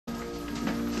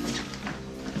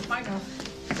Margot.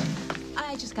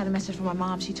 I just got a message from my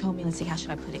mom. She told me, let's see, how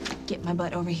should I put it? Get my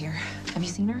butt over here. Have you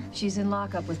seen her? She's in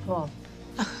lockup with Paul.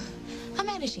 How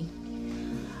mad is she?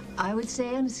 I would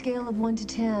say on a scale of 1 to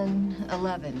 10,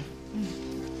 11.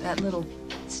 That little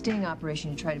sting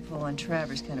operation you tried to pull on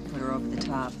Travers kind of put her over the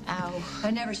top. Ow.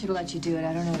 I never should have let you do it.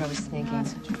 I don't know what I was thinking.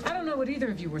 I don't know what either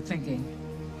of you were thinking.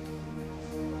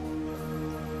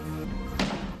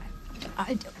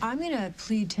 I'm gonna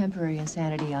plead temporary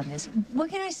insanity on this.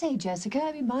 What can I say, Jessica?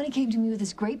 I mean, Bonnie came to me with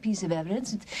this great piece of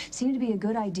evidence. It seemed to be a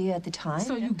good idea at the time.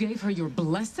 So you gave her your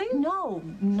blessing? No,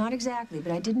 not exactly,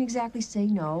 but I didn't exactly say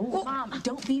no. Well, Mom,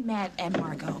 don't be mad at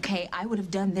Margot, okay? I would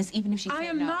have done this even if she said no. I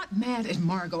am not mad at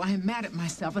Margot. I am mad at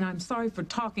myself, and I'm sorry for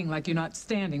talking like you're not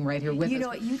standing right here with us. You know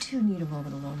what? You two need a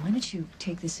moment alone. Why don't you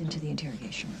take this into the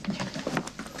interrogation room?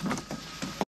 Come on.